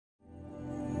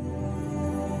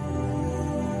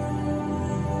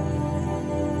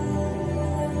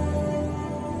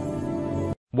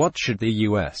What should the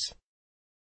U.S.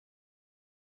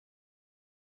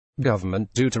 government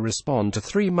do to respond to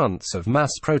 3 months of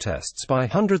mass protests by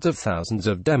hundreds of thousands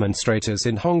of demonstrators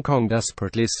in Hong Kong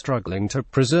desperately struggling to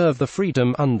preserve the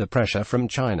freedom under pressure from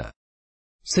China?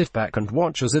 Sit back and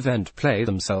watch as events play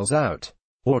themselves out,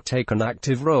 or take an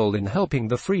active role in helping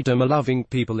the freedom-loving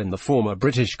people in the former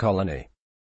British colony.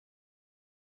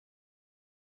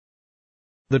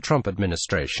 The Trump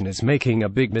administration is making a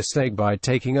big mistake by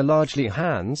taking a largely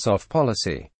hands-off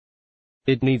policy.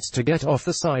 It needs to get off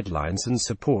the sidelines and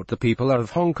support the people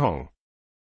of Hong Kong.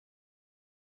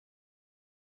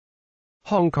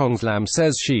 Hong Kong's Lam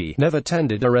says she never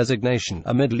tendered a resignation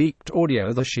amid leaked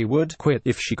audio that she would quit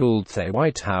if she could. The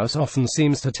White House often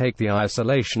seems to take the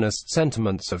isolationist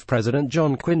sentiments of President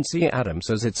John Quincy Adams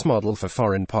as its model for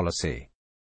foreign policy.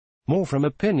 More from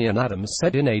opinion. Adams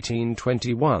said in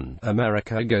 1821,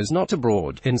 "America goes not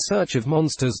abroad in search of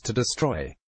monsters to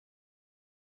destroy."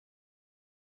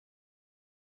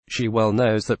 She well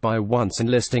knows that by once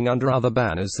enlisting under other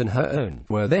banners than her own,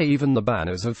 were they even the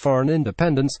banners of foreign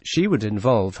independence, she would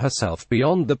involve herself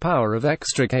beyond the power of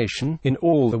extrication, in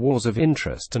all the wars of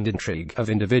interest and intrigue, of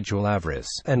individual avarice,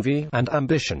 envy, and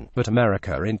ambition. But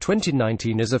America in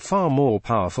 2019 is a far more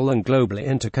powerful and globally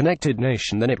interconnected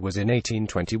nation than it was in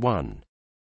 1821.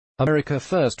 America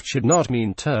first should not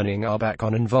mean turning our back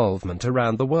on involvement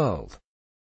around the world.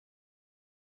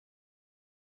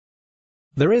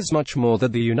 There is much more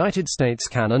that the United States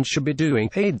can and should be doing.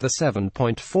 Aid the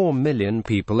 7.4 million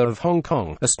people of Hong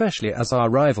Kong, especially as our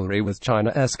rivalry with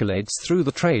China escalates through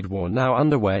the trade war now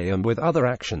underway and with other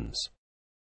actions.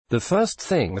 The first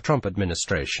thing the Trump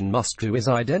administration must do is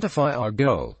identify our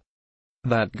goal.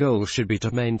 That goal should be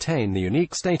to maintain the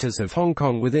unique status of Hong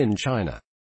Kong within China.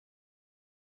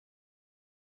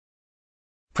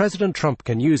 President Trump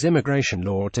can use immigration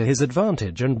law to his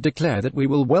advantage and declare that we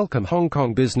will welcome Hong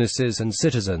Kong businesses and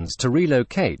citizens to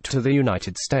relocate to the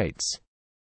United States.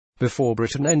 Before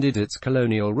Britain ended its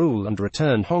colonial rule and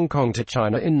returned Hong Kong to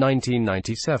China in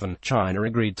 1997, China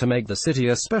agreed to make the city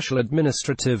a special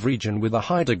administrative region with a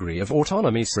high degree of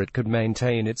autonomy so it could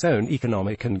maintain its own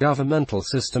economic and governmental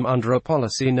system under a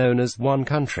policy known as one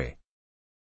country,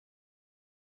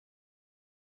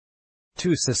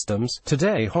 two systems.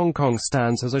 Today Hong Kong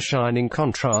stands as a shining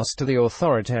contrast to the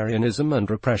authoritarianism and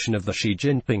repression of the Xi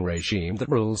Jinping regime that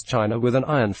rules China with an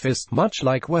iron fist, much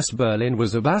like West Berlin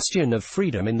was a bastion of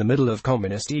freedom in the middle of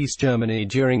communist East Germany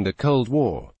during the Cold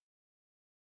War.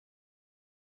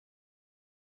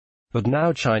 But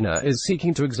now China is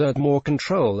seeking to exert more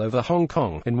control over Hong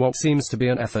Kong, in what seems to be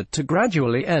an effort to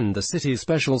gradually end the city's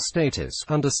special status,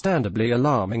 understandably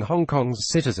alarming Hong Kong's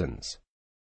citizens.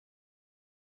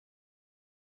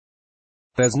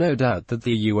 There's no doubt that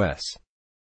the U.S.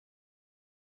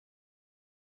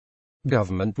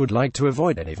 government would like to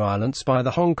avoid any violence by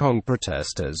the Hong Kong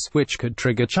protesters, which could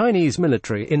trigger Chinese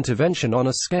military intervention on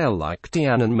a scale like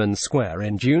Tiananmen Square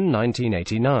in June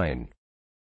 1989.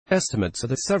 Estimates are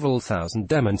that several thousand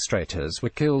demonstrators were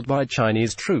killed by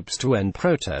Chinese troops to end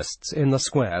protests in the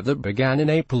square that began in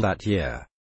April that year.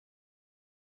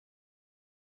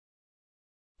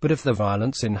 But if the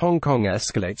violence in Hong Kong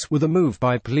escalates with a move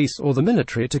by police or the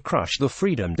military to crush the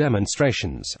freedom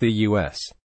demonstrations, the U.S.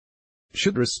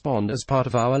 should respond as part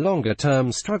of our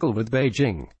longer-term struggle with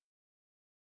Beijing.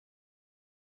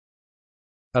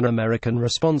 An American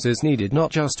response is needed not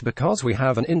just because we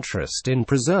have an interest in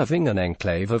preserving an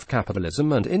enclave of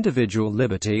capitalism and individual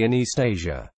liberty in East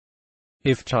Asia.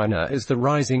 If China is the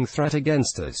rising threat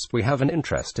against us, we have an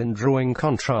interest in drawing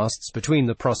contrasts between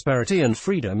the prosperity and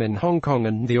freedom in Hong Kong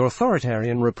and the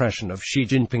authoritarian repression of Xi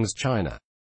Jinping's China.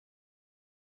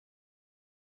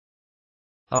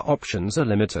 Our options are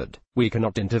limited. We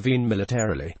cannot intervene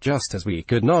militarily, just as we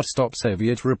could not stop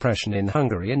Soviet repression in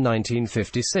Hungary in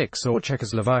 1956 or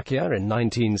Czechoslovakia in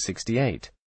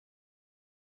 1968.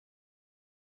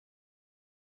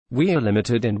 We are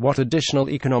limited in what additional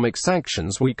economic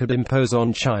sanctions we could impose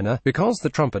on China, because the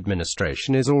Trump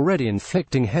administration is already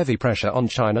inflicting heavy pressure on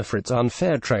China for its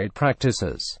unfair trade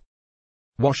practices.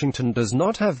 Washington does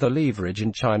not have the leverage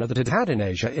in China that it had in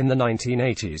Asia in the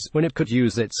 1980s, when it could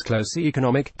use its close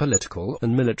economic, political,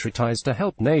 and military ties to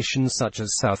help nations such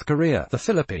as South Korea, the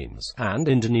Philippines, and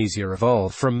Indonesia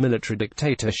evolve from military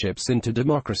dictatorships into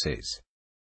democracies.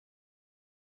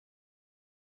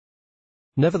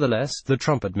 Nevertheless, the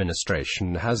Trump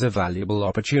administration has a valuable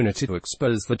opportunity to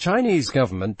expose the Chinese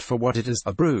government for what it is,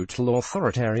 a brutal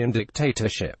authoritarian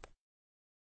dictatorship.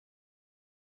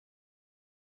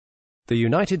 The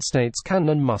United States can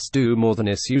and must do more than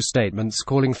issue statements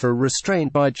calling for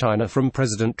restraint by China from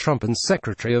President Trump and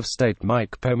Secretary of State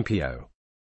Mike Pompeo.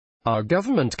 Our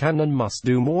government can and must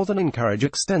do more than encourage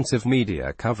extensive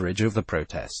media coverage of the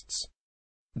protests.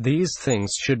 These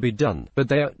things should be done, but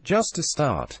they are just a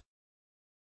start.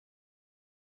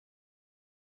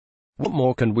 What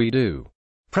more can we do?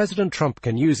 President Trump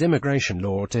can use immigration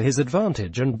law to his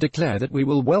advantage and declare that we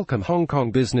will welcome Hong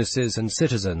Kong businesses and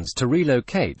citizens to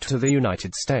relocate to the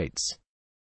United States.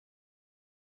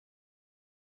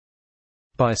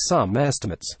 By some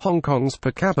estimates, Hong Kong's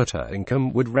per capita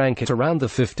income would rank it around the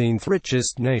 15th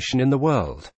richest nation in the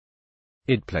world.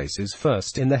 It places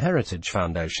first in the Heritage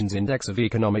Foundation's Index of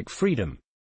Economic Freedom.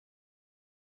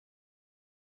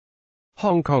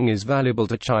 Hong Kong is valuable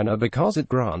to China because it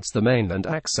grants the mainland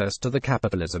access to the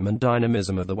capitalism and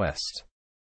dynamism of the West.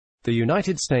 The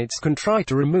United States can try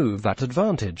to remove that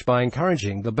advantage by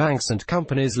encouraging the banks and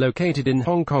companies located in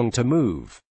Hong Kong to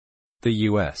move. The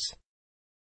U.S.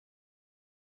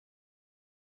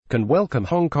 can welcome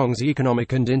Hong Kong's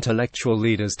economic and intellectual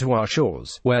leaders to our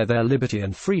shores, where their liberty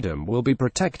and freedom will be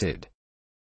protected.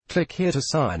 Click here to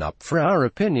sign up for our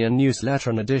opinion newsletter.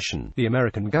 In addition, the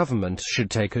American government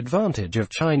should take advantage of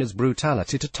China's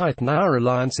brutality to tighten our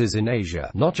alliances in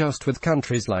Asia, not just with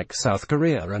countries like South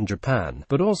Korea and Japan,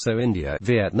 but also India,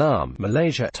 Vietnam,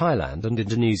 Malaysia, Thailand and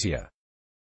Indonesia.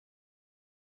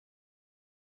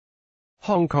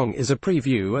 Hong Kong is a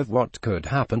preview of what could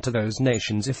happen to those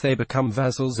nations if they become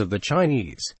vassals of the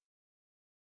Chinese.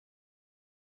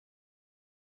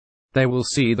 They will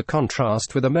see the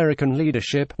contrast with American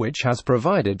leadership, which has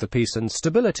provided the peace and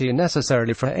stability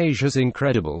necessary for Asia's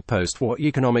incredible post-war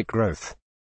economic growth.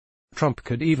 Trump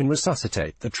could even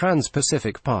resuscitate the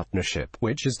Trans-Pacific Partnership,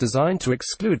 which is designed to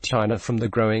exclude China from the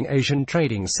growing Asian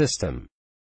trading system.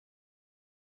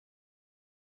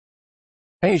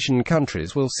 Asian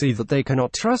countries will see that they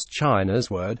cannot trust China's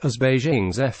word, as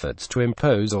Beijing's efforts to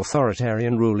impose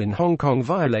authoritarian rule in Hong Kong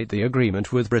violate the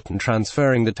agreement with Britain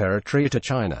transferring the territory to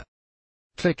China.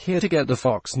 Click here to get the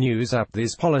Fox News app.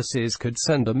 These policies could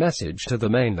send a message to the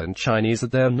mainland Chinese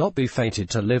that they'll not be fated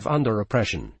to live under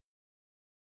oppression.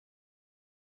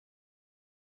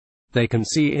 They can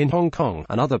see in Hong Kong,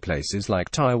 and other places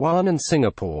like Taiwan and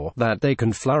Singapore, that they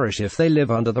can flourish if they live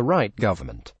under the right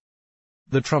government.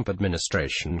 The Trump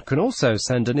administration can also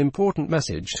send an important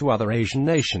message to other Asian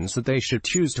nations that they should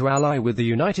choose to ally with the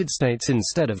United States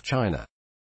instead of China.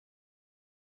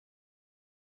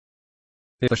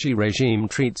 If the Xi regime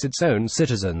treats its own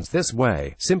citizens this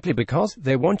way, simply because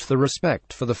they want the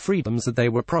respect for the freedoms that they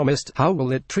were promised, how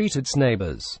will it treat its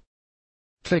neighbors?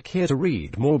 Click here to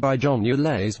read more by John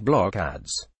Yulei's blog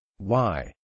ads.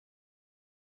 Why?